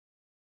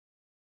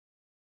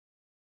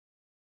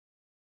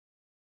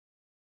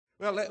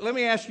Well, let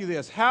me ask you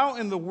this. How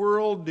in the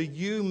world do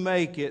you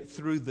make it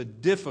through the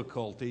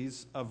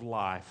difficulties of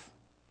life?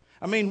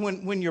 I mean,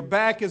 when your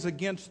back is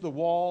against the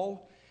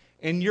wall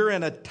and you're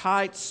in a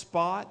tight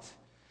spot,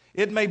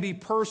 it may be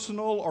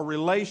personal or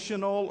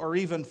relational or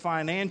even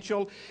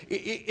financial.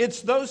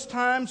 It's those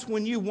times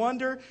when you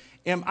wonder,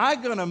 am I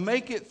going to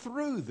make it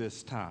through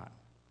this time?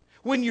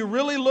 When you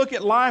really look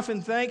at life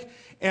and think,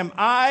 am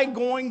I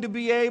going to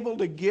be able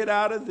to get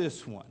out of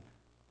this one?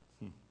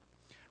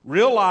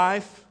 Real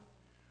life,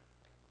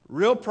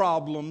 real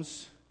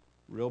problems,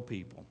 real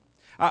people.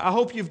 I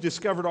hope you've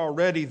discovered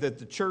already that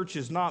the church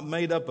is not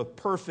made up of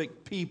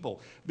perfect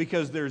people,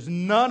 because there's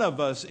none of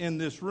us in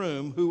this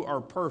room who are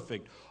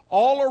perfect.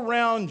 All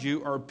around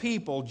you are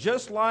people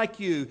just like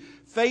you,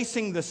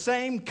 facing the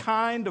same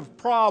kind of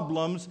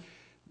problems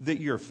that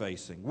you're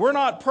facing. We're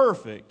not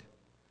perfect.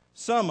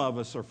 Some of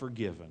us are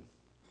forgiven.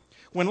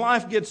 When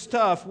life gets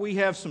tough, we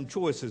have some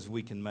choices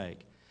we can make.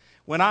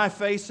 When I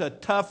face a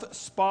tough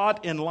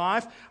spot in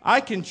life,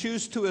 I can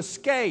choose to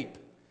escape.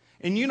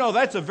 And you know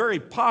that's a very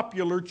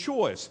popular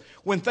choice.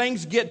 When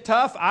things get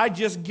tough, I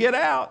just get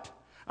out.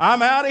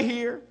 I'm out of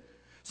here.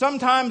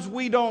 Sometimes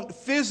we don't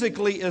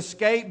physically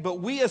escape, but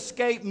we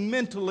escape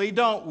mentally,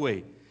 don't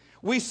we?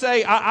 We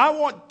say, I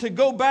want to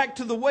go back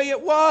to the way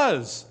it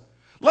was.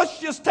 Let's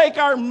just take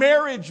our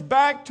marriage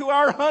back to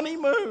our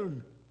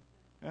honeymoon.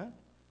 Yeah?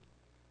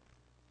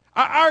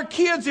 Our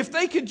kids, if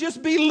they could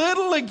just be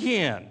little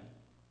again.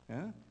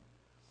 Yeah?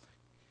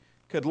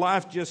 Could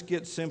life just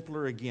get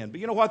simpler again? But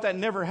you know what? That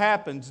never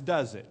happens,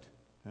 does it?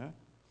 Yeah?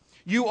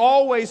 You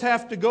always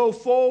have to go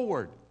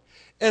forward.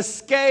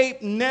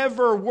 Escape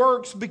never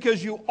works,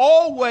 because you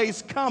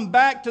always come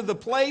back to the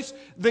place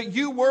that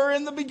you were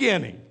in the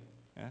beginning.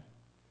 Yeah?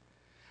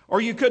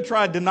 Or you could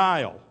try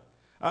denial.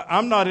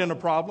 I'm not in a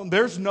problem.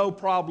 There's no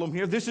problem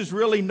here. This is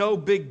really no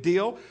big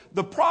deal.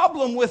 The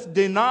problem with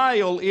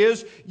denial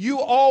is you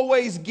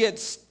always get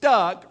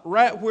stuck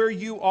right where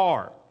you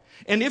are.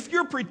 And if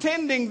you're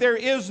pretending there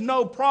is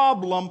no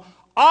problem,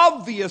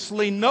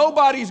 obviously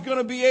nobody's going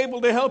to be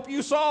able to help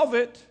you solve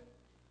it,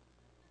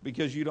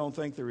 because you don't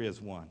think there is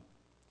one.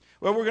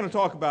 Well, we're going to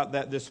talk about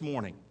that this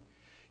morning.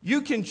 You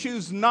can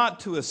choose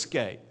not to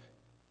escape.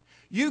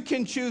 You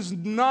can choose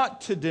not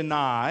to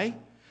deny,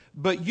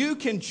 but you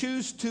can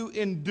choose to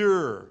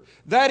endure.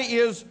 That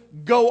is,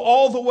 go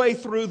all the way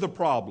through the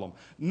problem.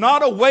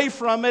 Not away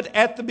from it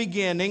at the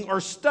beginning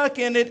or stuck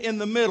in it in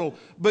the middle,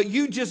 but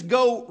you just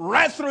go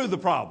right through the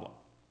problem.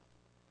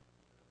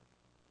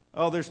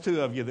 Oh, there's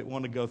two of you that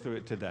want to go through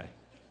it today.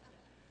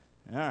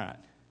 All right.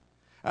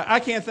 I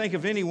can't think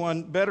of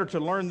anyone better to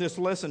learn this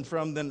lesson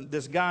from than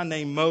this guy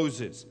named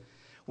Moses.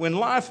 When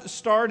life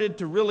started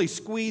to really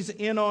squeeze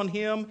in on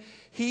him,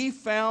 he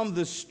found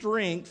the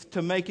strength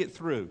to make it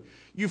through.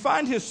 You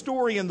find his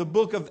story in the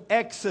book of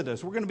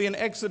Exodus. We're going to be in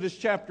Exodus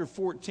chapter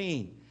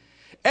 14.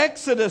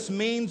 Exodus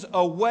means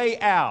a way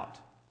out.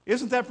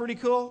 Isn't that pretty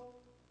cool?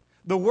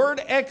 The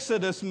word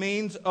Exodus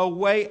means a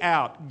way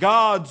out,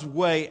 God's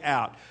way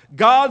out.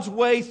 God's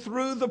way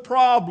through the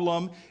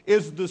problem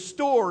is the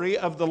story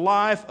of the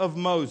life of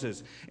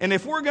Moses. And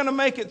if we're going to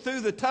make it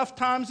through the tough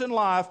times in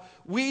life,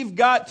 we've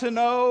got to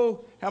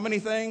know how many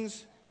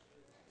things?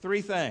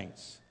 Three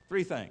things.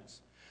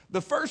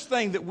 The first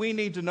thing that we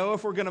need to know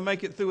if we're going to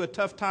make it through a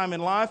tough time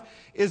in life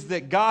is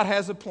that God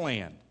has a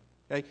plan.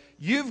 Okay?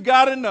 You've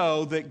got to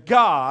know that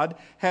God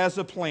has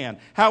a plan.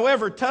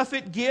 However tough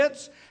it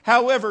gets,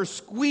 however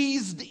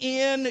squeezed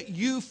in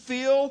you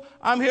feel,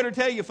 I'm here to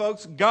tell you,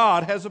 folks,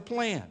 God has a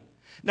plan.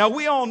 Now,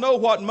 we all know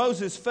what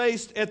Moses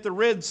faced at the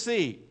Red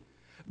Sea.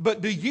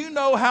 But do you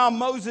know how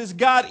Moses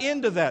got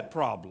into that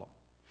problem?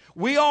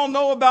 We all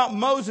know about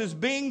Moses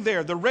being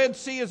there. The Red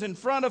Sea is in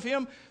front of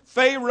him.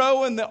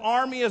 Pharaoh and the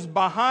army is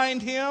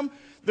behind him.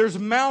 There's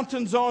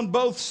mountains on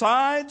both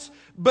sides.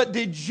 But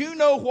did you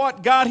know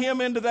what got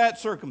him into that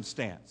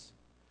circumstance?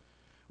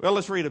 Well,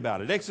 let's read about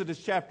it. Exodus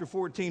chapter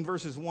 14,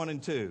 verses 1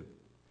 and 2.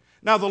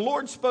 Now the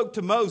Lord spoke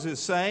to Moses,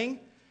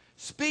 saying,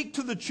 "Speak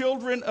to the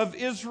children of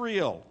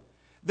Israel,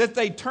 that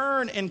they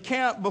turn and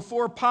camp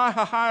before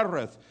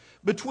Pi-hahiroth,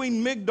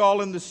 between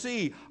Migdol and the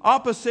sea,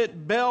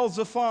 opposite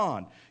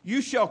Baal-zephon.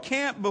 You shall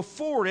camp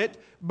before it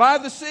by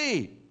the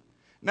sea."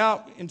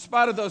 Now, in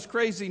spite of those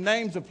crazy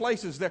names of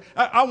places there,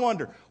 I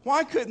wonder,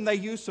 why couldn't they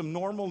use some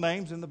normal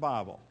names in the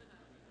Bible?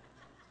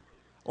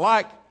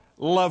 Like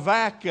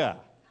Lavaca.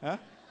 Huh?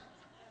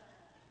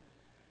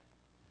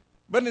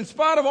 But in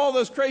spite of all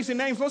those crazy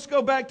names, let's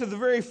go back to the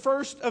very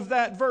first of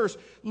that verse.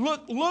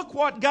 Look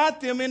what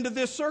got them into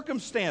this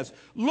circumstance.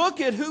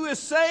 Look at who is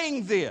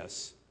saying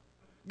this.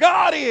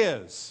 God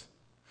is.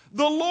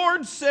 The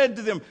Lord said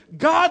to them.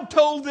 God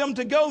told them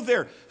to go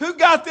there. Who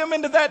got them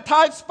into that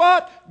tight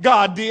spot?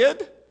 God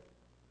did.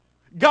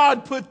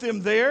 God put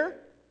them there.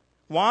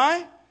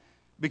 Why?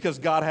 Because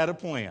God had a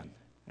plan.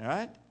 All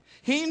right?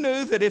 He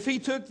knew that if he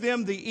took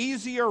them the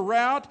easier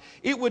route,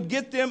 it would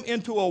get them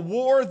into a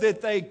war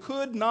that they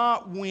could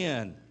not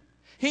win.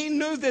 He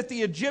knew that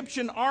the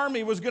Egyptian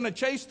army was going to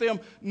chase them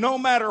no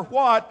matter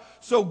what.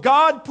 So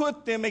God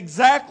put them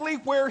exactly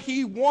where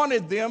he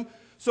wanted them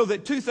so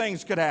that two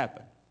things could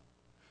happen.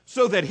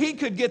 So that he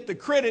could get the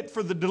credit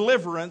for the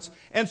deliverance,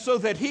 and so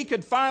that he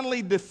could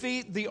finally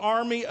defeat the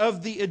army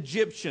of the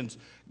Egyptians.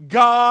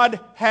 God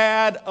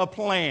had a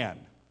plan.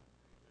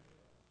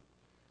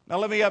 Now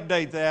let me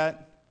update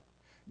that.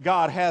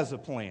 God has a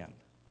plan.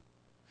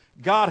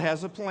 God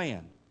has a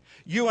plan.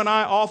 You and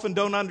I often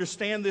don't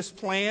understand this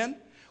plan.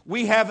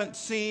 We haven't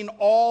seen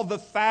all the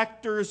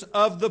factors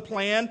of the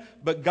plan,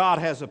 but God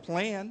has a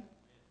plan.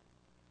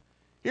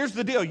 Here's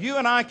the deal. You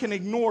and I can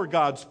ignore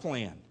God's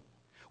plan.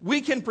 We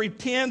can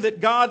pretend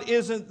that God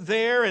isn't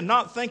there and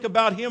not think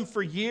about Him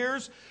for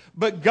years,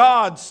 but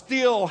God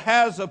still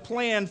has a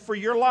plan for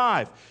your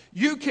life.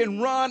 You can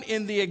run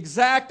in the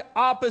exact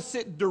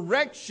opposite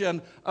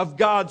direction of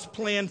God's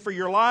plan for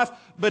your life,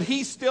 but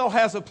He still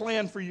has a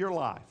plan for your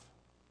life.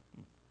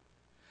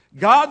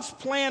 God's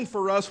plan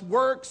for us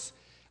works,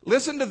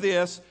 listen to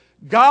this,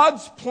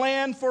 God's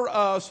plan for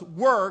us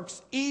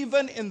works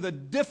even in the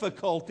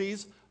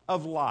difficulties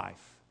of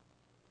life.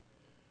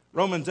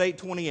 Romans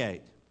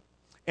 8:28.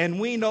 And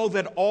we know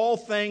that all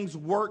things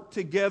work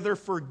together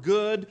for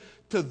good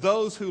to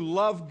those who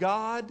love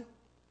God,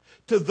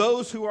 to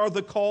those who are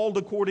the called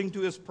according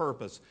to His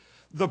purpose.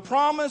 The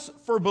promise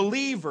for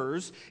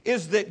believers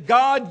is that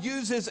God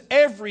uses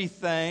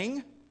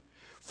everything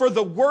for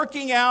the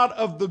working out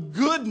of the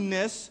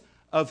goodness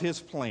of His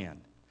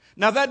plan.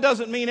 Now that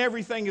doesn't mean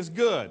everything is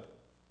good.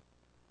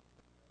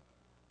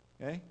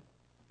 Okay?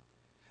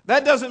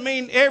 That doesn't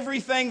mean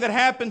everything that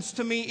happens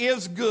to me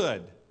is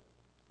good.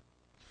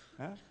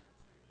 Huh?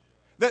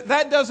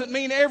 That doesn't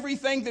mean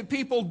everything that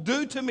people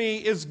do to me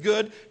is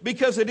good,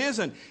 because it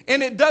isn't.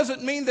 And it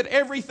doesn't mean that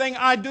everything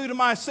I do to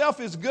myself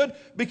is good,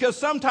 because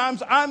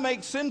sometimes I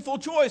make sinful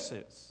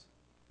choices.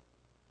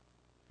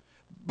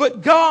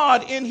 But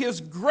God, in His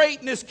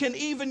greatness, can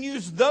even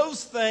use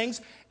those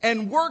things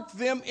and work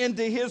them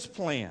into His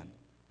plan.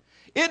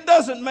 It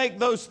doesn't make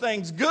those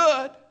things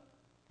good.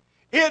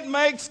 It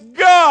makes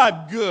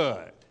God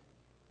good.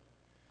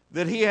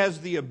 That He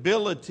has the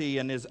ability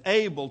and is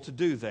able to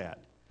do that.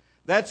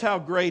 That's how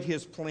great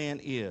His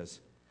plan is.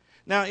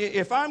 Now,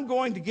 if I'm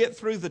going to get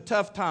through the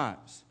tough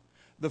times,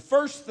 the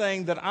first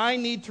thing that I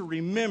need to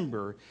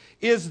remember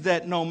is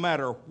that no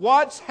matter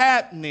what's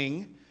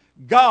happening,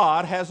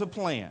 God has a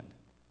plan.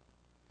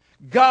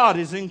 God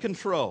is in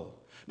control.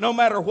 No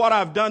matter what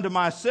I've done to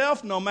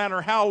myself, no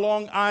matter how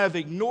long I have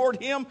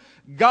ignored Him,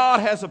 God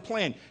has a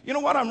plan. You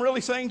know what I'm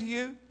really saying to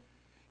you?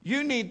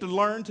 You need to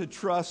learn to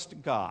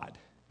trust God.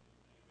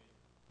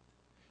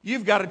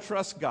 You've got to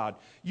trust God.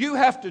 You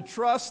have to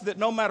trust that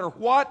no matter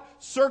what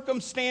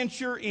circumstance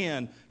you're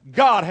in,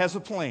 God has a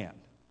plan.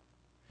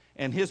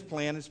 And His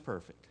plan is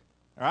perfect.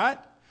 All right?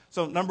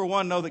 So number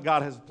one, know that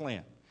God has a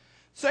plan.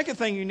 Second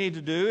thing you need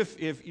to do,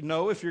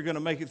 if you're going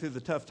to make it through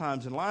the tough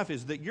times in life,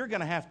 is that you're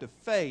going to have to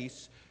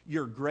face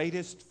your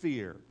greatest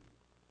fear.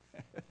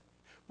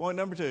 Point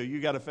number two, you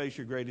got to face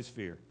your greatest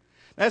fear.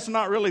 That's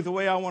not really the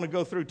way I want to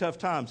go through tough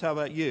times. How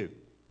about you?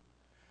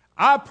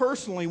 I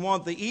personally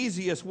want the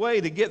easiest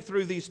way to get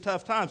through these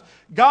tough times.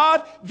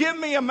 God, give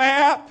me a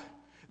map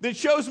that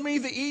shows me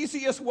the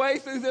easiest way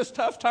through this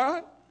tough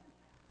time.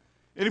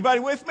 Anybody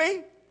with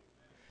me?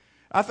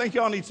 I think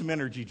y'all need some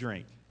energy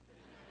drink.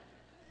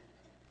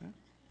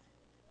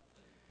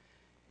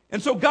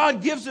 And so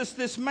God gives us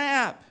this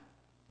map.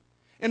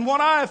 And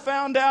what I have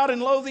found out in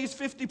these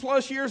 50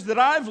 plus years that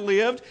I've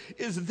lived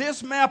is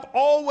this map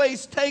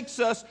always takes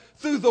us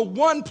through the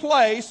one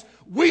place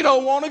we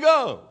don't want to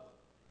go.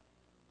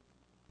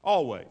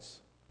 Always.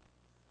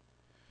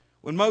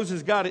 When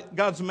Moses got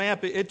God's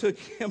map, it took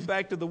him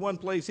back to the one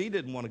place he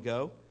didn't want to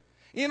go.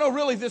 You know,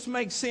 really, this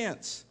makes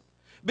sense.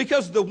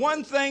 Because the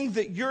one thing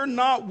that you're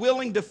not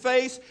willing to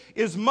face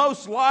is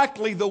most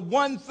likely the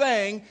one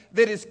thing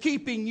that is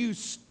keeping you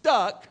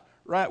stuck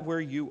right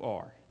where you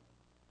are.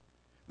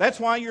 That's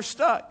why you're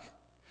stuck.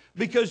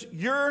 Because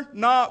you're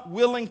not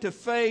willing to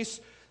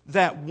face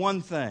that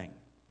one thing.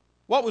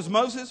 What was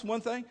Moses'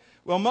 one thing?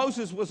 Well,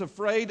 Moses was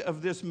afraid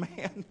of this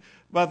man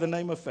by the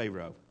name of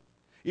Pharaoh.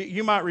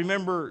 You might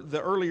remember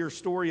the earlier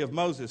story of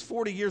Moses.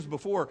 40 years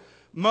before,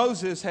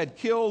 Moses had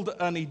killed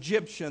an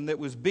Egyptian that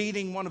was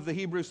beating one of the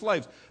Hebrew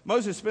slaves.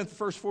 Moses spent the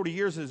first 40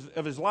 years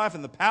of his life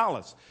in the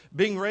palace,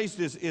 being raised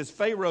as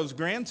Pharaoh's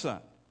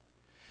grandson.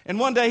 And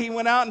one day he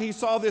went out and he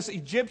saw this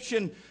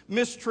Egyptian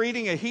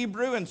mistreating a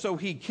Hebrew, and so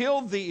he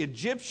killed the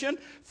Egyptian.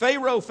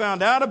 Pharaoh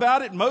found out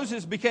about it.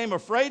 Moses became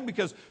afraid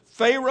because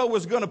Pharaoh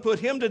was going to put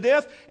him to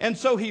death, and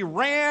so he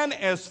ran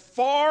as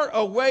far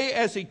away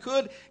as he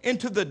could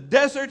into the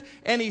desert,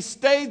 and he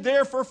stayed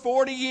there for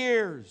 40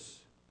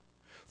 years.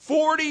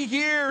 40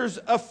 years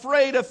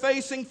afraid of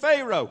facing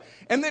Pharaoh.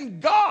 And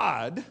then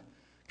God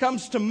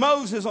comes to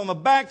Moses on the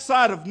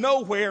backside of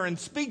nowhere and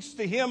speaks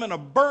to him in a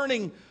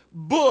burning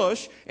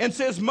bush and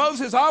says,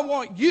 Moses, I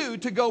want you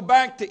to go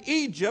back to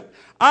Egypt.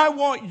 I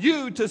want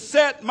you to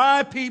set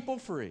my people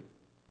free.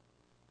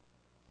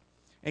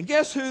 And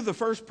guess who the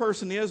first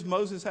person is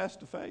Moses has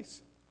to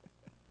face?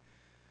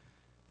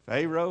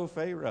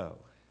 Pharaoh.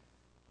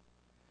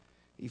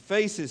 he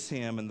faces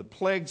him, and the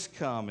plagues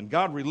come, and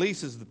God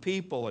releases the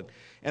people,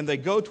 and they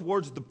go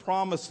towards the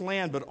promised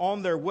land. But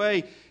on their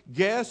way,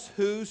 guess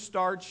who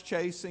starts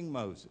chasing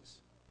Moses?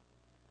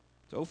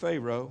 It's old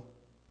Pharaoh.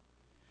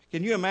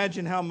 Can you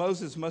imagine how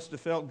Moses must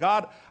have felt?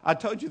 God, I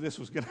told you this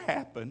was going to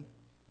happen.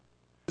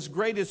 His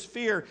greatest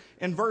fear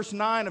in verse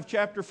 9 of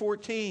chapter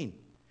 14.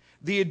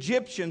 The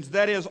Egyptians,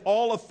 that is,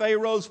 all of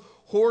Pharaoh's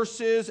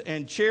horses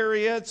and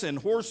chariots and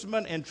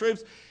horsemen and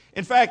troops.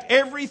 In fact,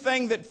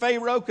 everything that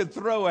Pharaoh could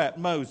throw at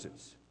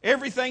Moses,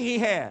 everything he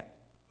had,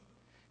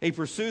 he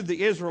pursued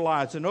the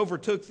Israelites and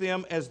overtook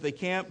them as they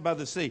camped by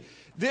the sea.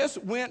 This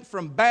went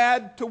from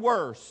bad to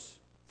worse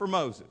for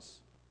Moses.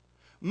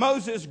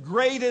 Moses'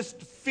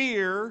 greatest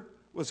fear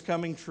was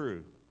coming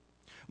true.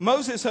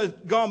 Moses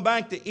had gone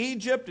back to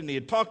Egypt and he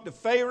had talked to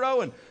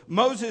Pharaoh, and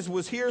Moses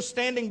was here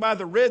standing by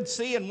the Red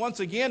Sea, and once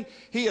again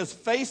he is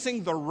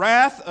facing the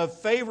wrath of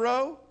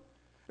Pharaoh.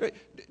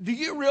 Do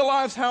you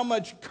realize how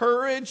much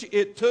courage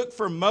it took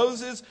for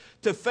Moses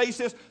to face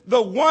this?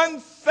 The one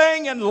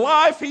thing in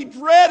life he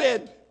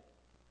dreaded,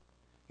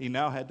 he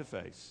now had to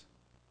face.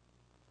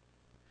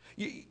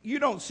 You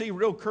don't see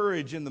real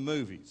courage in the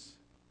movies.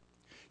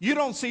 You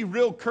don't see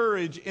real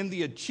courage in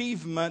the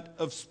achievement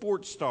of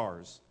sports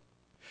stars.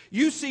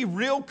 You see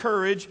real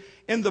courage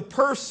in the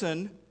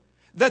person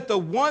that the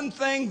one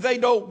thing they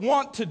don't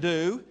want to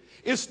do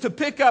is to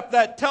pick up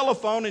that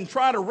telephone and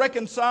try to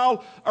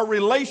reconcile a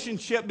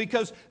relationship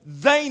because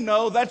they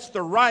know that's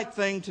the right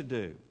thing to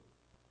do.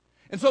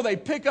 And so they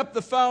pick up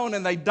the phone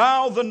and they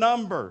dial the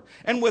number,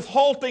 and with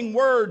halting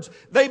words,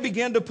 they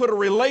begin to put a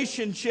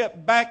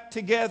relationship back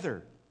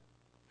together.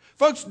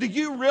 Folks, do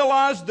you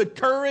realize the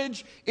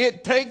courage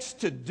it takes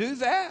to do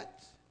that?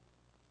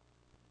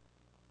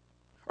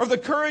 Or the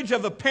courage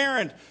of a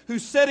parent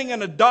who's sitting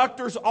in a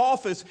doctor's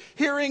office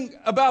hearing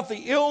about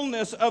the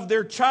illness of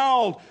their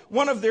child,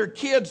 one of their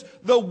kids,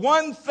 the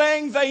one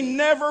thing they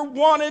never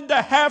wanted to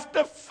have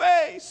to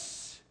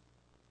face.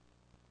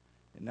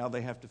 And now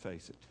they have to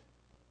face it.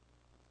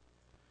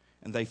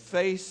 And they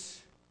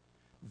face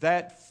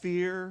that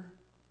fear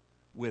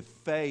with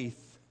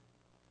faith.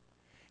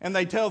 And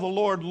they tell the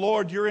Lord,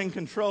 Lord, you're in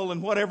control,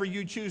 and whatever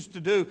you choose to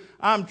do,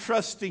 I'm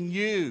trusting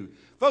you.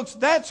 Folks,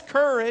 that's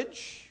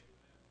courage.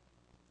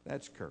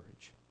 That's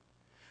courage.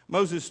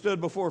 Moses stood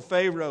before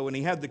Pharaoh, and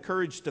he had the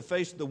courage to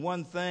face the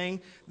one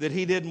thing that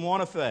he didn't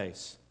want to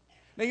face.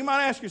 Now you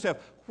might ask yourself,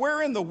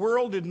 where in the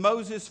world did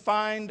Moses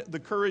find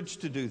the courage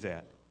to do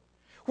that?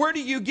 Where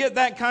do you get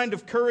that kind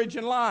of courage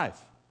in life?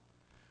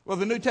 Well,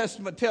 the New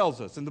Testament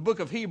tells us. In the book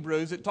of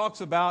Hebrews, it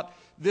talks about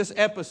this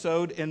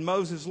episode in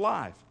Moses'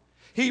 life.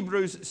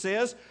 Hebrews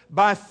says,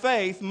 by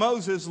faith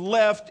Moses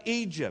left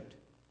Egypt.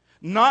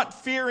 Not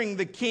fearing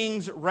the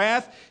king's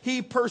wrath,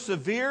 he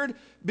persevered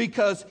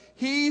because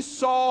he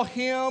saw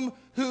him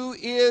who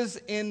is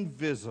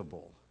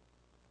invisible.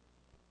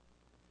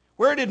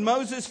 Where did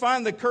Moses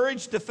find the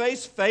courage to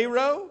face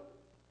Pharaoh?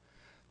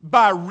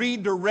 By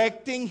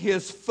redirecting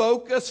his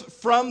focus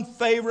from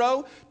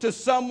Pharaoh to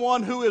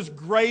someone who is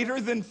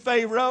greater than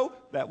Pharaoh.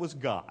 That was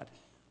God.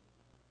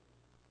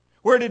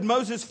 Where did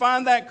Moses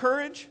find that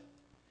courage?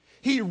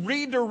 He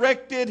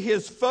redirected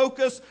his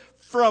focus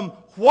from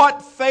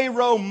what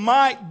Pharaoh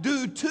might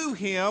do to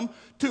him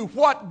to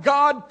what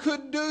God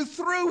could do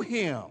through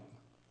him.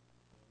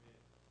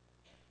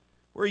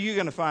 Where are you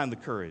going to find the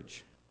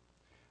courage?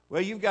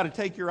 Well, you've got to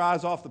take your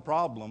eyes off the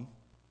problem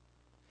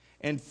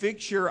and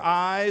fix your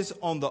eyes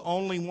on the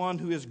only one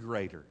who is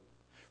greater.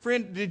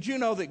 Friend, did you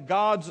know that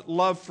God's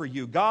love for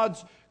you,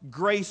 God's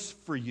grace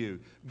for you,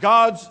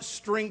 God's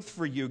strength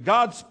for you,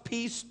 God's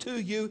peace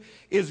to you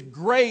is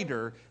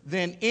greater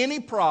than any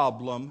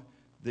problem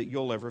that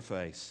you'll ever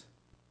face?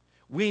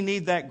 We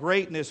need that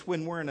greatness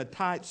when we're in a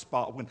tight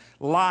spot, when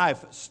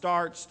life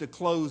starts to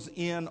close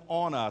in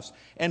on us.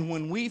 And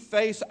when we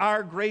face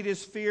our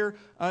greatest fear,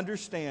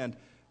 understand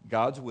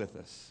God's with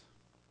us.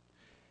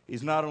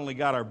 He's not only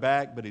got our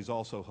back, but He's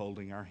also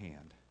holding our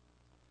hand.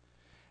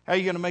 How are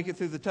you going to make it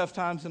through the tough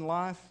times in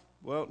life?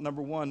 Well,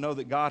 number one, know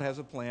that God has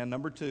a plan.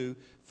 Number two,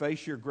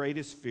 face your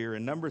greatest fear.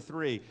 And number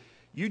three,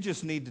 you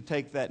just need to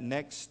take that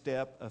next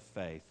step of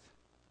faith.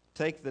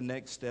 Take the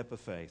next step of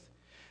faith.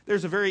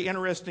 There's a very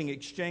interesting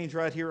exchange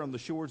right here on the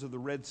shores of the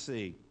Red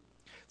Sea.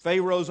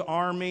 Pharaoh's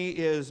army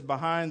is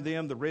behind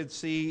them. The Red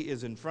Sea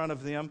is in front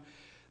of them.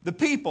 The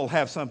people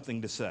have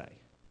something to say.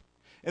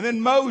 And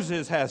then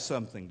Moses has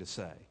something to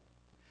say.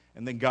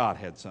 And then God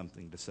had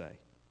something to say.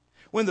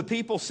 When the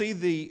people see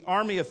the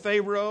army of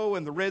Pharaoh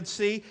and the Red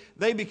Sea,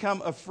 they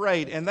become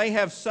afraid. And they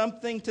have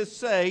something to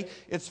say.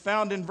 It's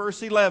found in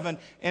verse 11.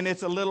 And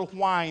it's a little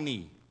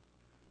whiny.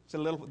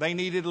 They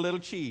needed a little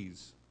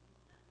cheese.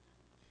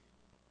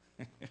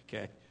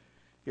 Okay,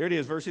 here it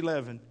is, verse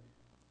 11.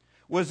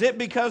 Was it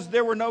because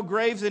there were no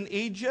graves in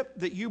Egypt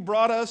that you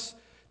brought us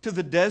to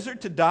the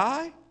desert to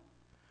die?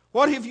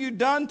 What have you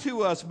done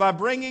to us by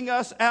bringing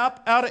us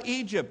out of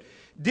Egypt?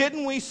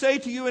 Didn't we say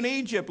to you in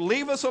Egypt,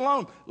 leave us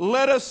alone,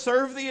 let us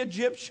serve the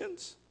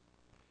Egyptians?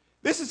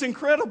 This is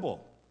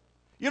incredible.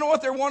 You know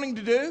what they're wanting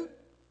to do?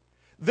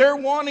 They're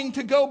wanting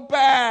to go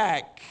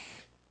back.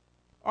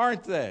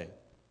 aren't they?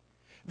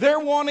 They're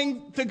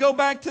wanting to go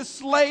back to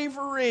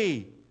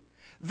slavery.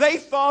 They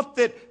thought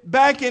that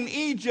back in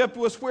Egypt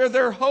was where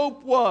their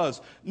hope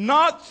was,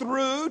 not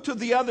through to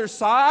the other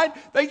side.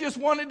 They just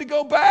wanted to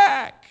go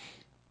back.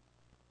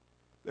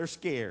 They're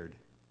scared.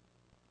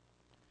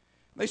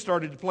 They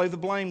started to play the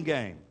blame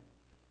game.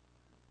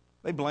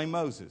 They blame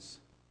Moses.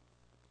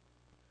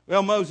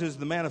 Well, Moses,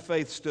 the man of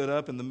faith, stood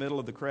up in the middle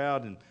of the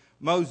crowd, and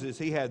Moses,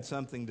 he had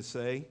something to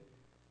say.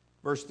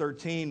 Verse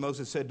 13,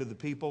 Moses said to the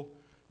people,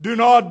 "Do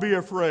not be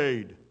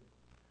afraid.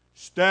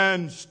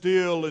 Stand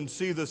still and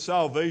see the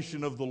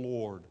salvation of the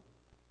Lord."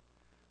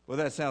 Well,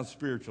 that sounds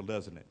spiritual,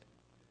 doesn't it?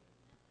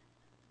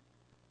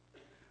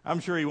 I'm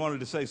sure he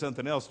wanted to say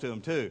something else to him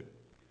too.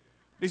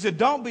 He said,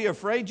 don't be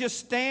afraid. Just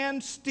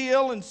stand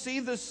still and see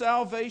the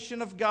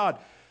salvation of God.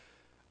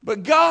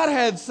 But God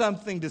had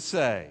something to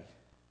say.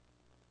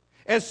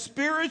 As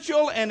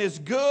spiritual and as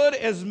good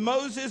as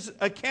Moses'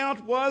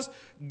 account was,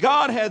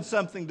 God had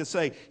something to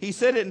say. He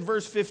said it in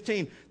verse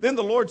 15. Then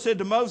the Lord said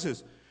to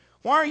Moses,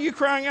 "Why are you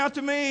crying out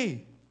to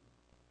me?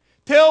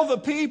 Tell the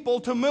people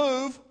to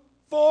move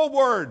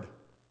forward."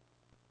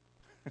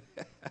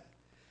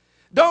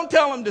 Don't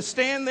tell them to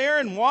stand there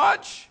and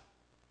watch.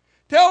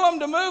 Tell them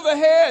to move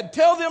ahead.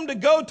 Tell them to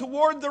go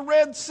toward the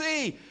Red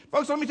Sea.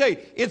 Folks, let me tell you,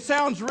 it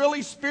sounds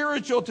really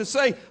spiritual to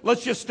say,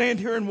 let's just stand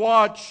here and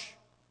watch.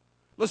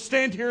 Let's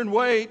stand here and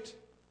wait.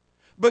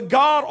 But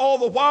God all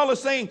the while is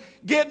saying,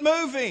 get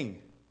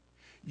moving.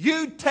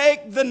 You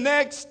take the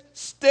next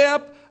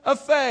step of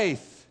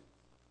faith.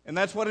 And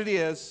that's what it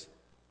is.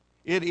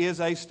 It is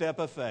a step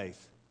of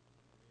faith.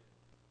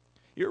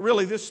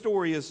 Really, this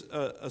story is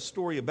a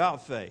story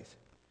about faith.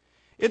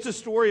 It's a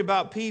story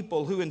about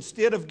people who,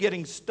 instead of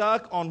getting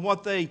stuck on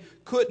what they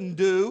couldn't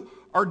do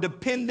or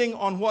depending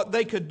on what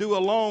they could do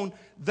alone,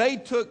 they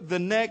took the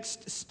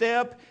next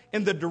step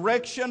in the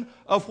direction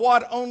of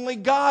what only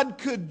God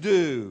could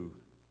do.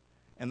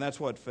 And that's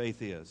what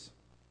faith is.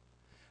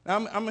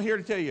 Now, I'm here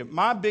to tell you,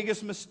 my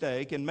biggest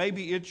mistake, and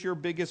maybe it's your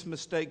biggest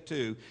mistake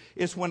too,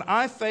 is when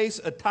I face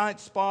a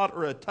tight spot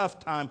or a tough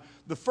time,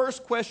 the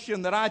first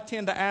question that I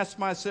tend to ask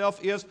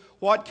myself is,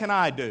 what can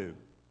I do?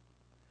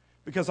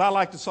 Because I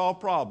like to solve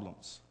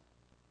problems.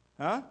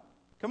 Huh?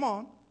 Come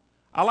on.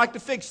 I like to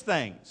fix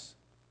things.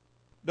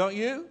 Don't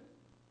you?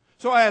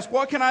 So I ask,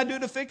 what can I do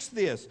to fix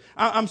this?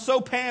 I'm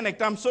so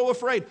panicked. I'm so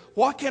afraid.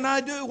 What can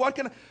I do?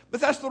 But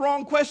that's the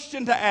wrong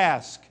question to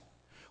ask.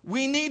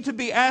 We need to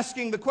be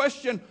asking the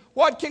question,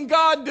 what can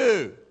God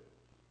do?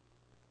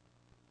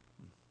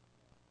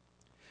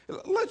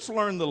 Let's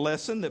learn the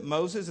lesson that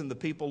Moses and the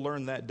people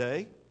learned that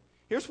day.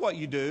 Here's what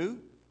you do.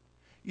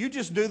 You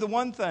just do the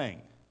one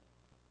thing.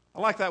 I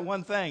like that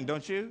one thing,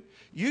 don't you?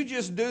 You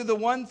just do the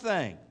one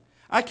thing.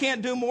 I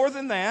can't do more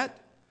than that.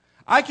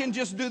 I can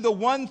just do the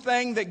one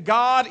thing that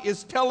God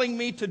is telling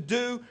me to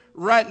do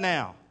right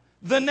now.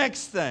 The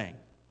next thing.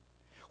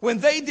 When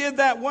they did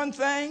that one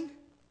thing,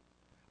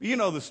 you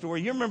know the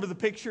story. You remember the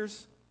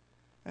pictures?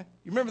 You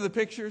remember the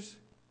pictures?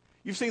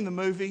 You've seen the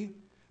movie?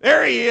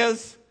 There he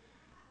is.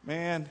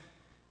 Man,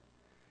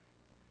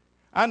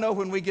 I know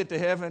when we get to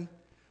heaven,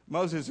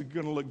 Moses is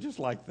going to look just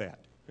like that.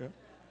 Yeah.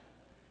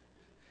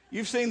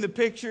 You've seen the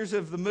pictures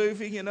of the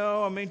movie, you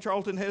know. I mean,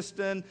 Charlton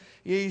Heston,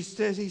 he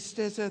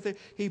stands out there,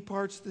 he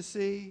parts the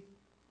sea.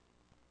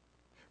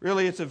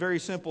 Really, it's a very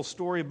simple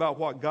story about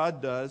what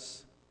God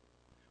does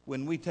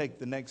when we take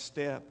the next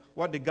step.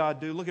 What did God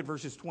do? Look at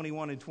verses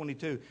 21 and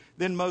 22.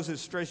 Then Moses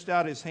stretched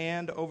out his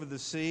hand over the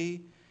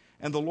sea,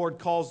 and the Lord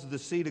caused the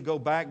sea to go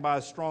back by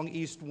a strong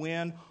east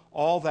wind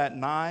all that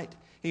night.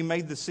 He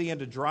made the sea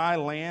into dry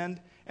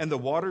land, and the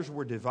waters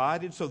were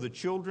divided. So the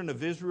children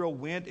of Israel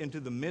went into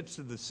the midst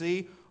of the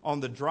sea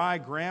on the dry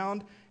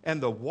ground, and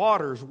the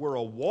waters were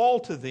a wall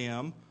to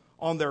them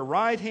on their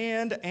right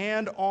hand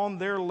and on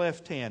their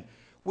left hand.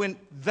 When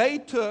they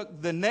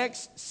took the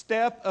next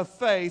step of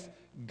faith,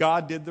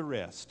 God did the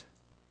rest.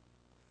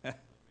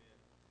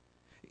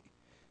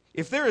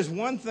 If there is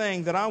one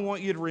thing that I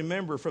want you to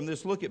remember from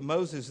this look at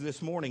Moses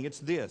this morning, it's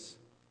this.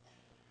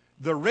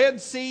 The Red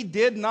Sea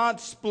did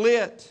not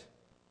split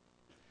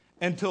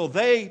until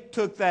they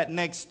took that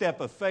next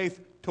step of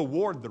faith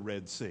toward the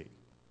Red Sea.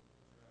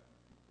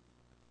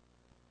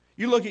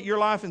 You look at your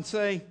life and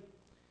say,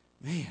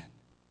 man,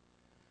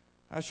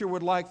 I sure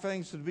would like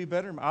things to be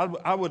better.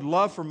 I would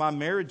love for my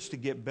marriage to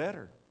get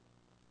better.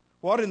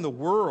 What in the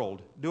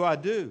world do I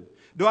do?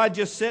 Do I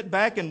just sit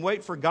back and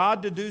wait for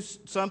God to do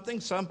something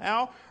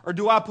somehow? Or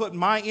do I put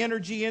my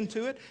energy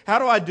into it? How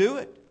do I do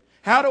it?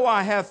 How do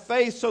I have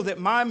faith so that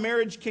my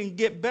marriage can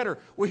get better?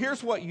 Well,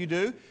 here's what you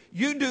do.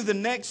 You do the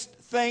next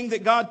thing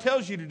that God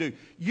tells you to do.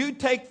 You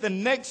take the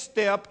next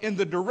step in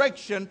the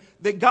direction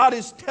that God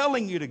is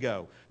telling you to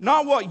go.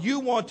 Not what you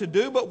want to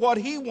do, but what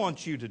He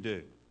wants you to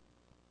do.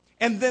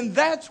 And then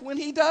that's when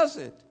He does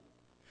it.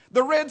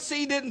 The Red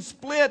Sea didn't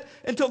split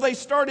until they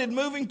started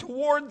moving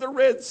toward the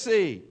Red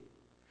Sea.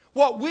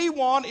 What we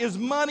want is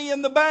money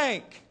in the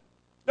bank,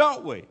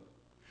 don't we?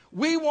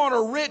 We want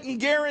a written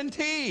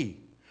guarantee.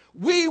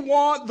 We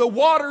want the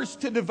waters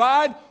to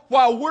divide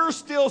while we're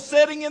still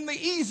sitting in the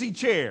easy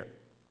chair.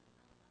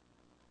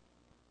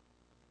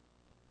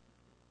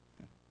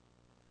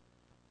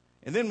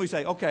 And then we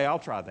say, okay, I'll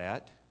try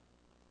that.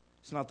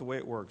 It's not the way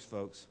it works,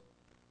 folks.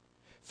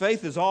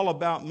 Faith is all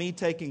about me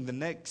taking the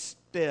next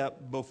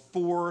step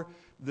before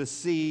the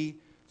sea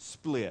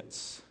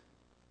splits.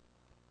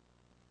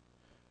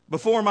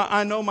 Before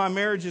I know my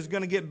marriage is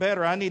going to get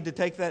better, I need to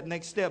take that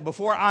next step.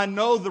 Before I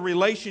know the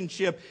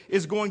relationship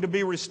is going to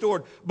be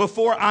restored.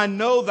 Before I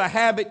know the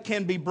habit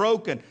can be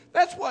broken.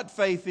 That's what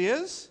faith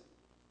is.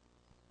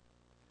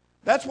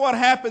 That's what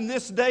happened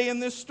this day in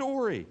this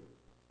story.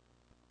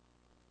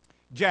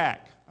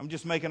 Jack, I'm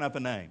just making up a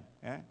name.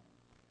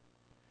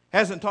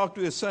 Hasn't talked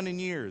to his son in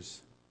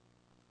years.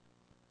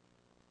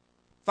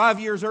 5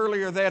 years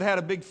earlier, they had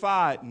a big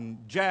fight, and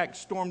Jack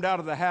stormed out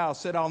of the house,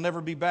 said, "I'll never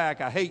be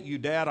back. I hate you,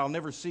 Dad. I'll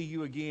never see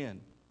you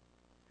again."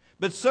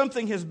 But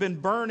something has been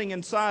burning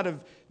inside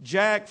of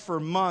Jack for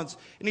months,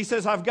 and he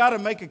says, "I've got to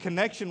make a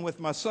connection with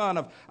my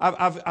son.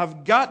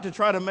 I've got to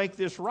try to make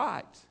this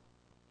right."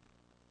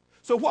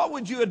 So what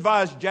would you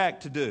advise Jack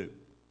to do?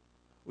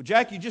 Well,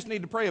 Jack, you just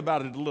need to pray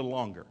about it a little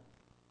longer.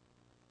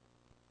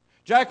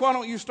 Jack, why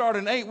don't you start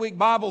an 8-week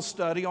Bible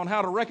study on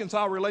how to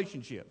reconcile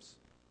relationships?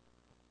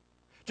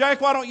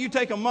 Jack, why don't you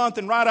take a month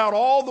and write out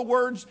all the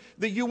words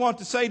that you want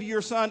to say to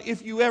your son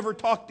if you ever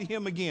talk to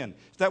him again?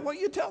 Is that what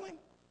you tell him?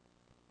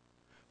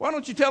 Why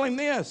don't you tell him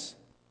this?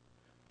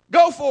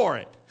 Go for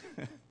it.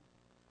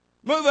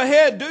 Move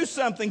ahead, do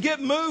something, get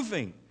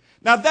moving.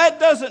 Now that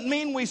doesn't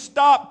mean we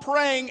stop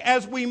praying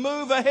as we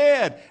move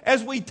ahead,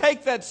 as we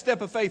take that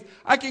step of faith.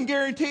 I can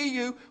guarantee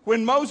you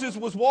when Moses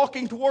was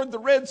walking toward the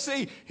Red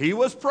Sea, he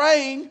was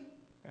praying.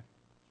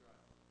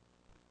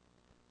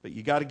 But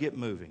you got to get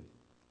moving.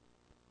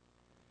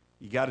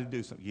 You got to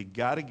do something. You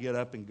got to get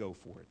up and go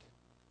for it.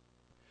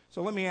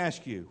 So let me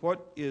ask you,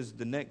 what is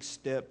the next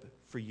step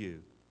for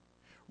you?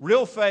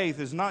 Real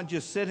faith is not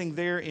just sitting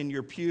there in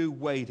your pew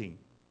waiting.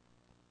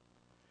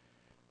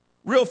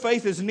 Real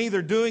faith is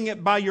neither doing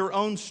it by your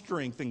own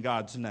strength in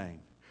God's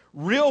name.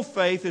 Real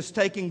faith is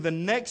taking the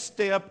next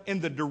step in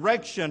the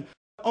direction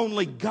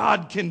only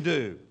God can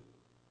do.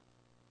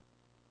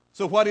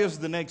 So what is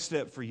the next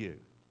step for you?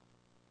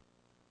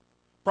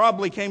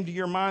 Probably came to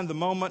your mind the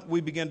moment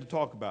we began to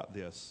talk about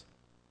this.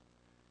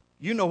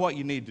 You know what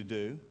you need to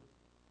do.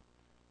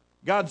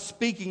 God's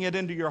speaking it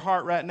into your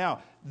heart right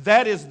now.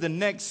 That is the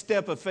next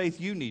step of faith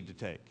you need to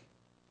take.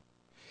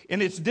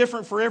 And it's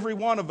different for every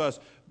one of us,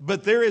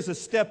 but there is a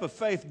step of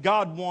faith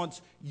God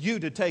wants you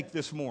to take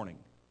this morning.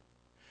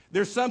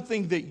 There's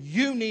something that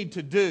you need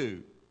to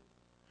do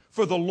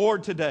for the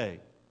Lord today.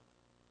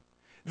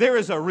 There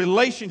is a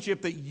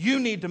relationship that you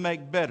need to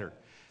make better.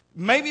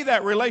 Maybe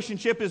that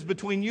relationship is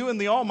between you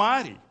and the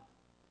Almighty.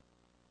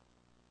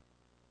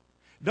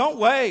 Don't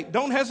wait.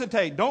 Don't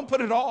hesitate. Don't put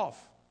it off.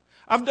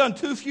 I've done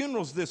 2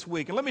 funerals this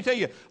week, and let me tell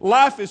you,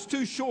 life is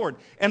too short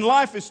and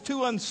life is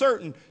too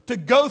uncertain to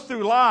go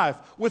through life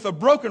with a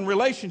broken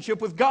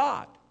relationship with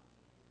God.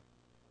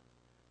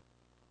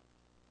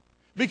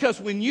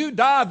 Because when you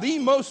die, the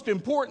most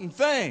important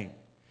thing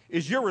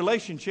is your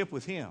relationship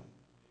with Him.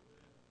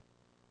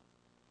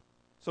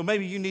 So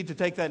maybe you need to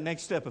take that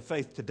next step of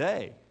faith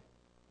today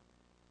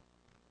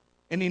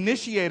and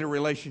initiate a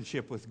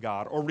relationship with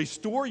God or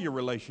restore your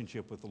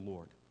relationship with the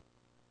Lord.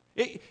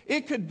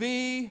 It could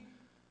be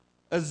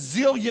a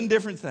zillion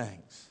different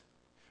things.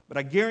 But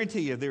I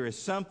guarantee you there is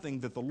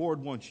something that the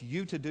Lord wants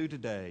you to do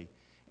today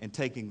in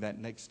taking that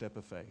next step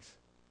of faith.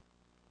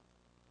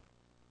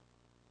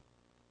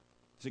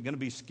 Is it going to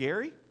be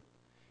scary?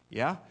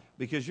 Yeah,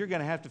 because you're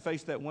going to have to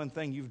face that one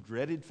thing you've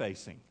dreaded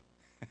facing.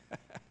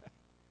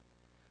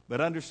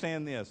 But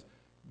understand this,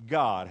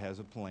 God has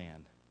a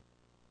plan.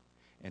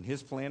 And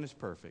His plan is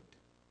perfect.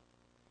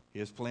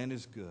 His plan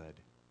is good.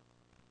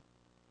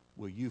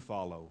 Will you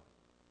follow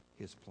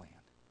His plan?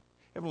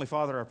 Heavenly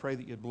Father, I pray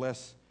that you'd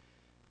bless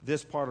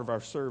this part of our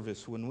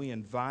service when we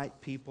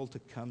invite people to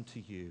come to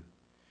you.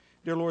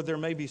 Dear Lord, there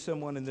may be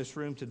someone in this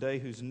room today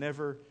who's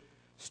never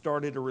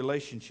started a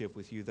relationship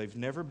with you. They've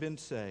never been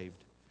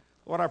saved.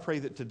 Lord, I pray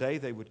that today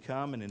they would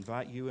come and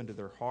invite you into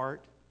their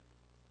heart,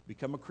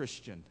 become a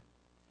Christian,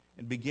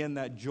 and begin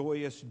that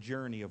joyous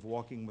journey of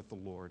walking with the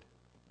Lord.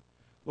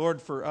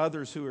 Lord, for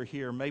others who are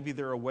here, maybe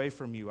they're away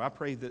from you. I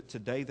pray that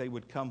today they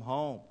would come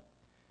home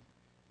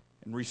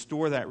and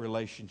restore that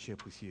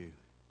relationship with you.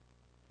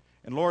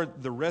 And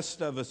Lord, the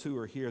rest of us who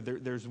are here,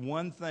 there's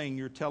one thing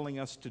you're telling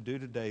us to do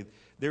today.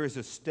 There is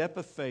a step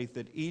of faith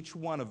that each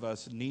one of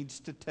us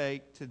needs to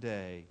take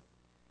today.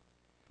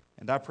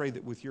 And I pray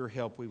that with your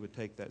help we would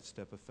take that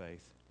step of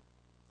faith.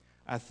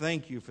 I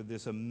thank you for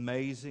this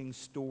amazing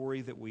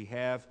story that we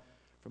have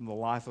from the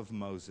life of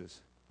Moses.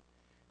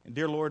 And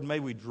dear Lord, may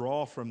we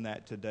draw from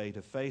that today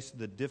to face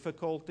the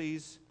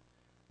difficulties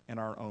in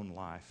our own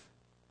life.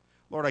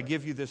 Lord, I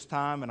give you this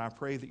time, and I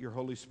pray that your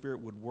Holy Spirit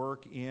would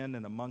work in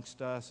and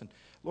amongst us. And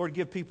Lord,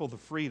 give people the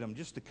freedom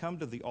just to come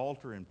to the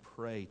altar and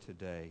pray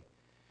today.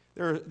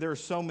 There are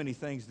so many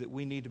things that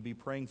we need to be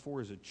praying for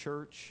as a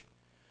church,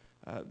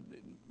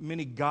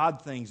 many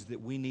God things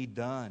that we need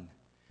done.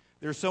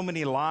 There are so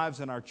many lives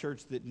in our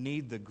church that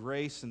need the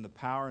grace and the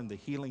power and the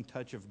healing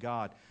touch of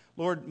God.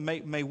 Lord,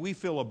 may we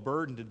feel a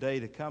burden today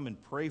to come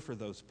and pray for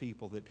those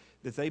people,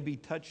 that they be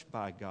touched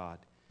by God.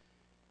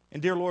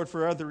 And dear Lord,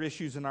 for other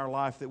issues in our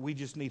life that we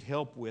just need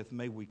help with,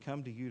 may we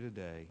come to you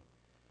today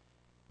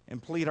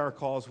and plead our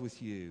cause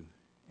with you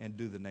and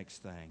do the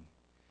next thing.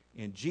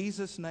 In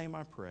Jesus' name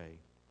I pray.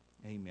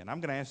 Amen. I'm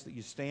going to ask that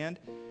you stand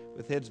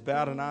with heads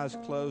bowed and eyes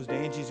closed.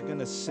 Angie's going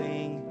to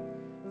sing.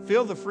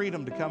 Feel the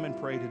freedom to come and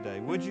pray today.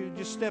 Would you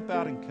just step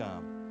out and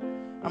come?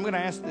 I'm going to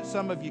ask that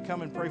some of you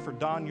come and pray for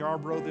Don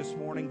Yarbrough this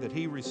morning, that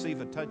he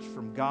receive a touch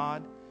from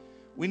God.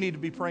 We need to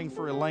be praying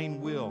for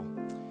Elaine Will,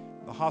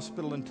 the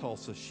hospital in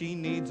Tulsa. She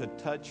needs a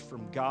touch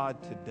from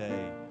God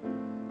today.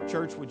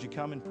 Church, would you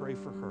come and pray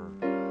for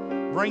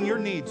her? Bring your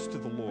needs to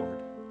the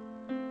Lord.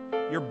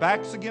 Your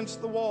back's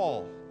against the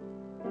wall.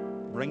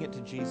 Bring it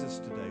to Jesus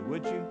today,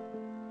 would you?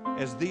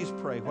 As these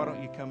pray, why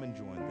don't you come and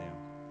join them?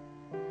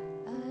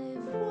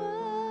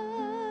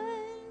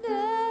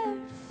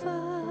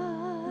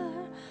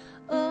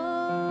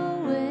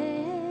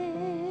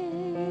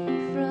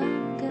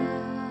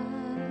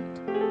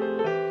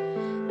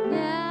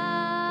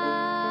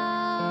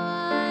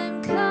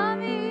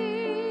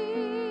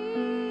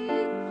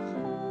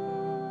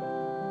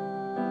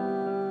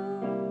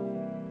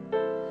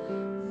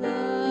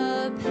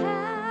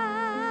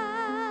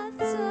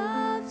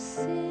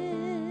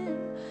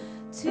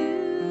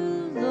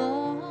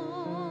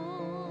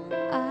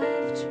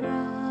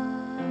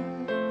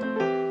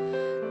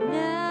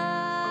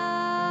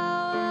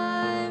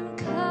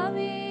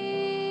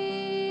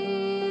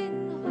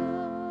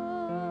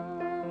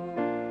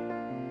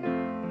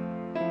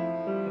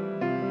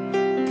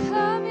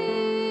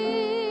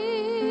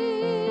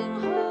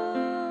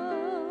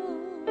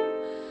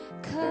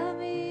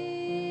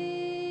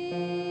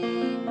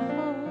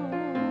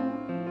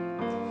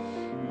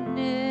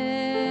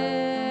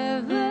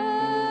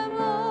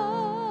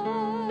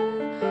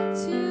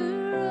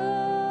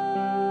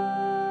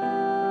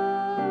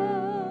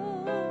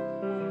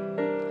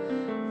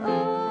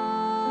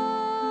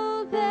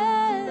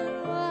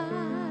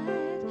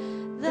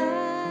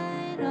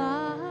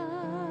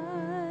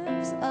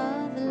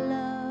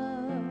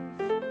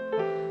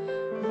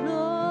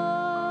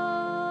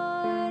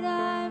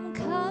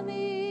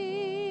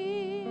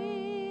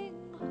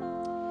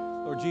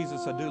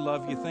 Jesus, I do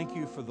love you. Thank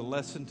you for the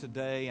lesson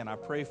today, and I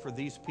pray for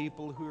these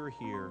people who are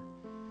here.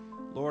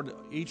 Lord,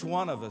 each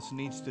one of us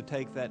needs to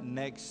take that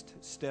next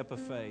step of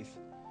faith.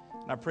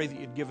 And I pray that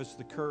you'd give us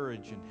the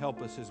courage and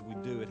help us as we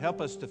do it.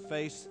 Help us to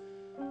face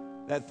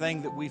that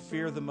thing that we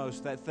fear the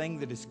most, that thing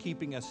that is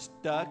keeping us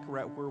stuck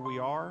right where we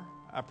are.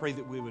 I pray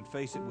that we would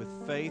face it with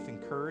faith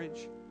and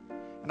courage.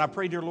 And I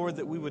pray, dear Lord,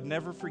 that we would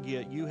never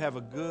forget you have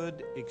a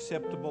good,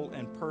 acceptable,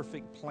 and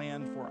perfect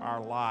plan for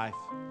our life.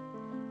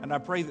 And I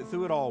pray that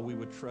through it all we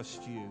would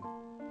trust you.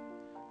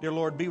 Dear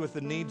Lord, be with the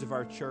needs of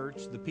our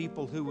church, the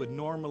people who would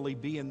normally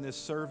be in this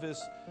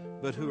service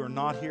but who are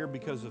not here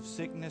because of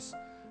sickness.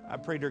 I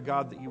pray, dear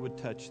God, that you would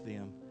touch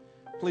them.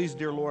 Please,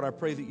 dear Lord, I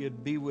pray that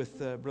you'd be with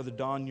Brother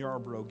Don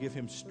Yarbrough. Give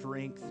him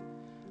strength.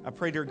 I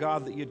pray, dear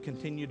God, that you'd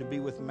continue to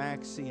be with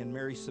Maxie and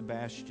Mary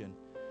Sebastian.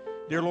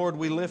 Dear Lord,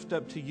 we lift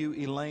up to you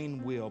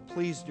Elaine Will.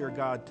 Please, dear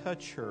God,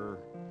 touch her.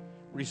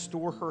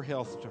 Restore her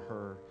health to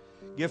her.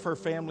 Give her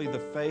family the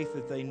faith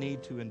that they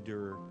need to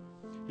endure.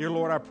 Dear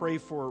Lord, I pray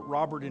for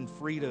Robert and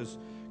Frida's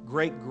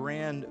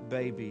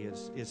great-grandbaby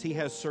as he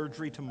has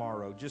surgery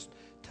tomorrow. Just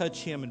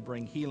touch him and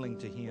bring healing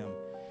to him.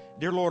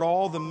 Dear Lord,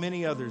 all the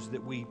many others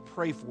that we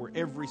pray for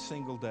every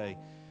single day,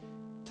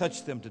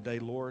 touch them today,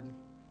 Lord.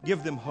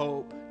 Give them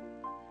hope.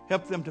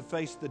 Help them to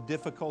face the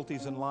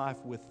difficulties in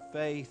life with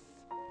faith.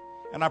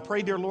 And I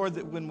pray, dear Lord,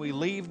 that when we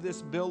leave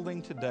this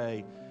building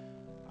today,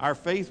 our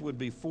faith would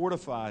be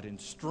fortified and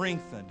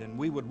strengthened, and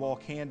we would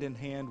walk hand in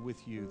hand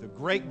with you, the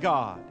great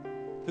God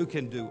who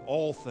can do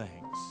all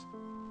things.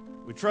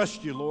 We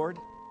trust you, Lord,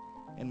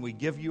 and we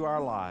give you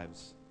our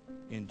lives.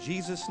 In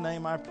Jesus'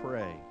 name I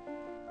pray.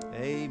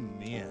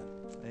 Amen.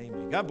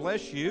 Amen. God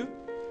bless you,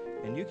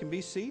 and you can be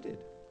seated.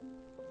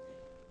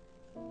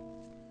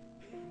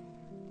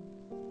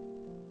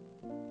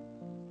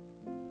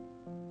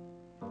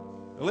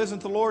 Well,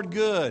 isn't the Lord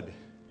good?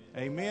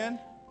 Amen.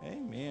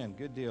 Amen.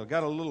 Good deal.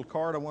 Got a little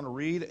card I want to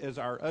read as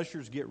our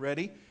ushers get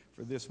ready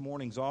for this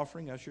morning's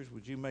offering. Ushers,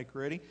 would you make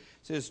ready? It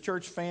says,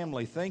 Church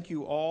family, thank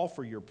you all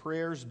for your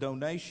prayers,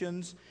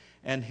 donations,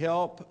 and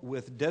help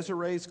with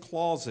Desiree's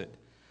Closet.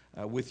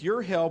 With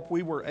your help,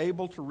 we were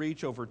able to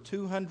reach over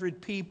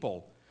 200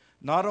 people.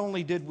 Not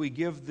only did we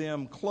give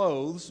them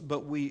clothes,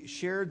 but we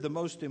shared the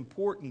most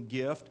important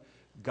gift,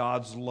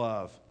 God's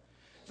love.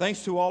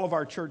 Thanks to all of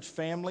our church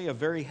family, a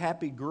very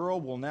happy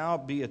girl will now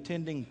be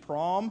attending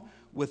prom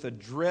with a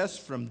dress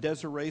from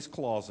Desiree's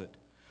Closet.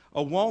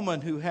 A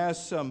woman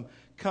has some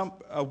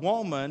comfort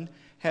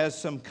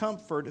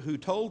who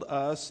told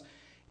us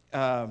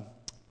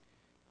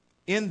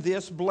in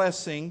this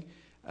blessing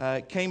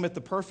came at the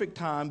perfect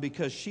time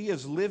because she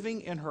is living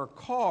in her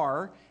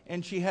car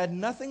and she had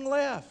nothing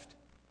left.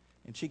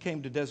 And she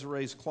came to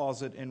Desiree's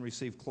closet and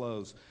received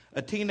clothes.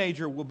 A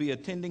teenager will be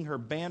attending her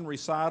band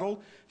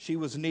recital she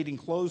was needing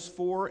clothes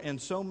for,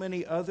 and so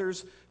many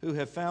others who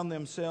have found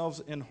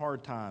themselves in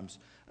hard times.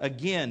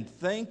 Again,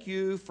 thank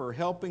you for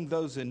helping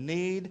those in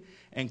need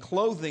and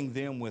clothing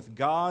them with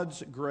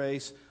God's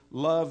grace.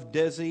 Love,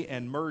 Desi,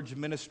 and Merge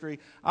Ministry.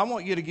 I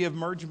want you to give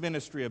Merge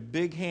Ministry a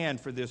big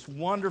hand for this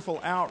wonderful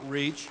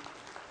outreach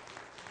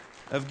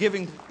of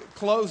giving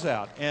clothes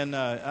out. And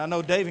I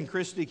know Dave and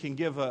Christy can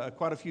give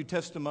quite a few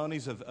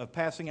testimonies of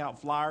passing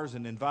out flyers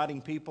and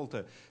inviting people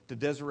to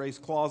Desiree's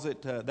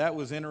Closet. That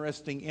was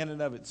interesting in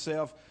and of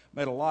itself.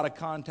 Made a lot of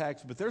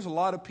contacts. But there's a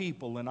lot of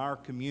people in our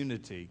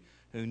community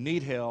who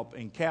need help,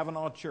 and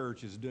Kavanaugh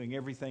Church is doing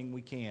everything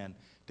we can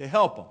to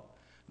help them.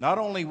 Not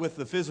only with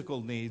the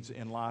physical needs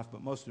in life,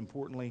 but most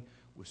importantly,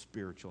 with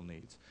spiritual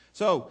needs.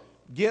 So,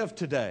 give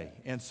today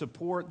and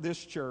support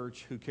this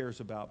church who cares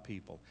about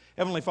people.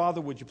 Heavenly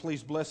Father, would you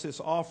please bless this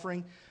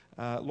offering?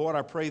 Lord,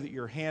 I pray that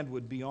your hand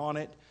would be on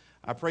it.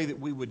 I pray that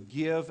we would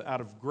give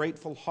out of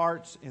grateful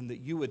hearts, and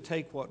that you would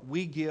take what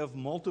we give,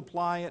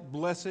 multiply it,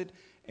 bless it,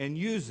 and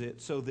use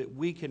it so that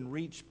we can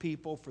reach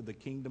people for the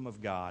kingdom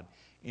of God.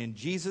 In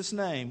Jesus'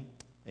 name,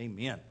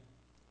 amen.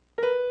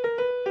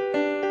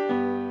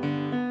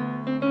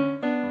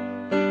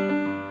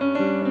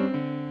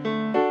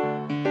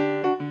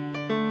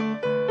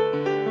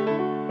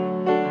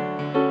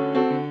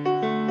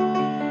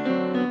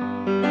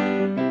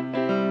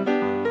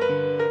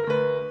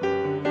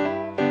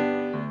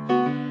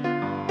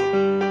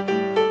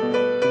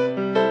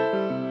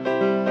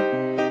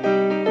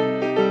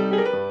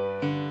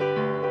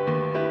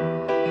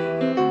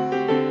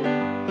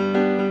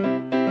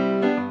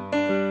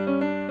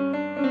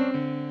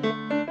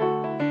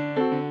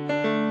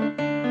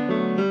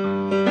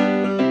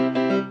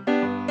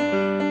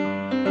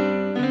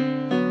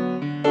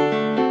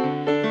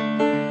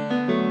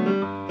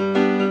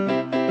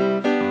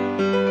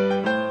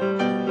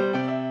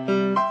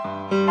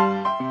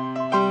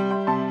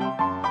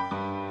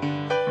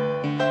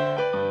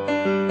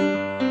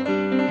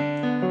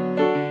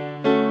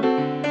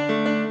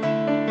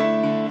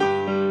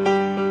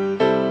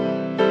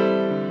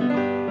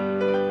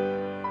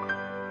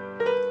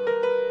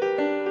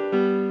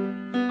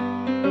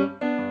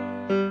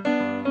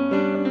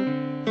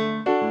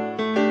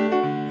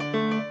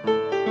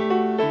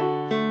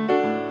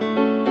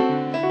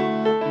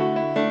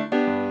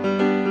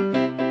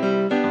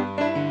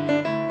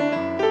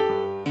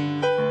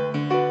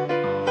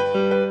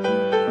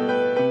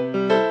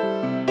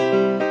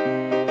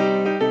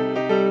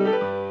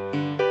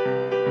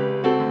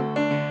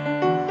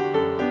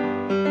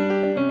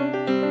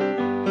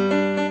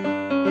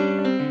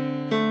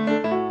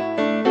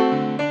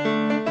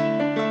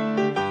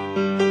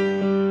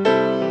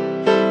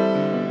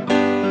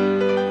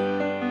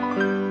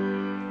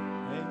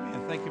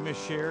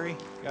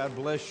 God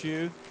bless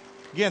you.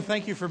 Again,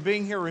 thank you for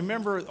being here.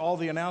 Remember all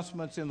the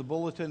announcements in the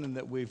bulletin and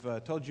that we've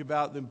told you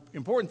about. The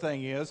important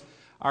thing is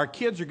our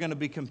kids are going to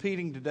be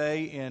competing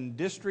today in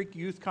district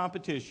youth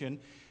competition.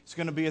 It's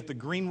going to be at the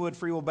Greenwood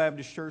Free Will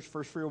Baptist Church,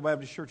 First Free Will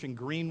Baptist Church in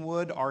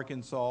Greenwood,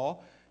 Arkansas,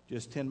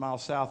 just 10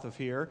 miles south of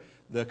here.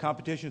 The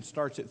competition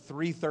starts at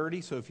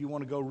 3:30, so if you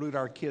want to go root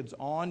our kids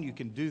on, you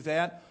can do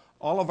that.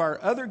 All of our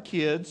other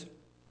kids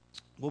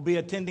will be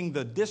attending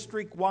the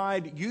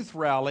district-wide youth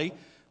rally.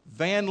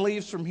 Van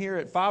leaves from here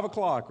at 5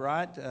 o'clock,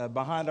 right?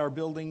 Behind our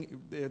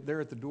building, there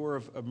at the door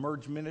of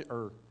Merge Minute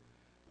or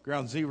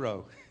Ground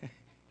Zero.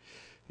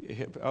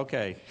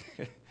 Okay,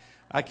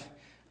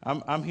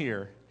 I'm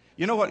here.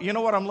 You know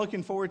what I'm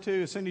looking forward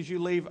to? As soon as you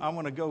leave, I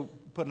want to go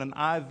put an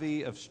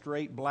IV of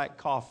straight black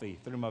coffee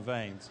through my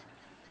veins,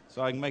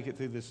 so I can make it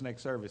through this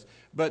next service.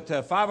 But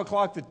 5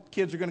 o'clock, the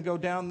kids are going to go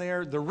down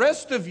there. The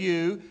rest of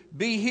you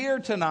be here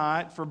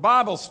tonight for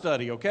Bible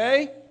study,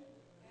 okay?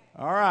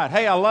 All right.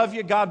 Hey, I love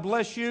you. God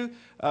bless you.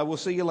 We'll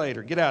see you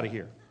later. Get out of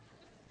here.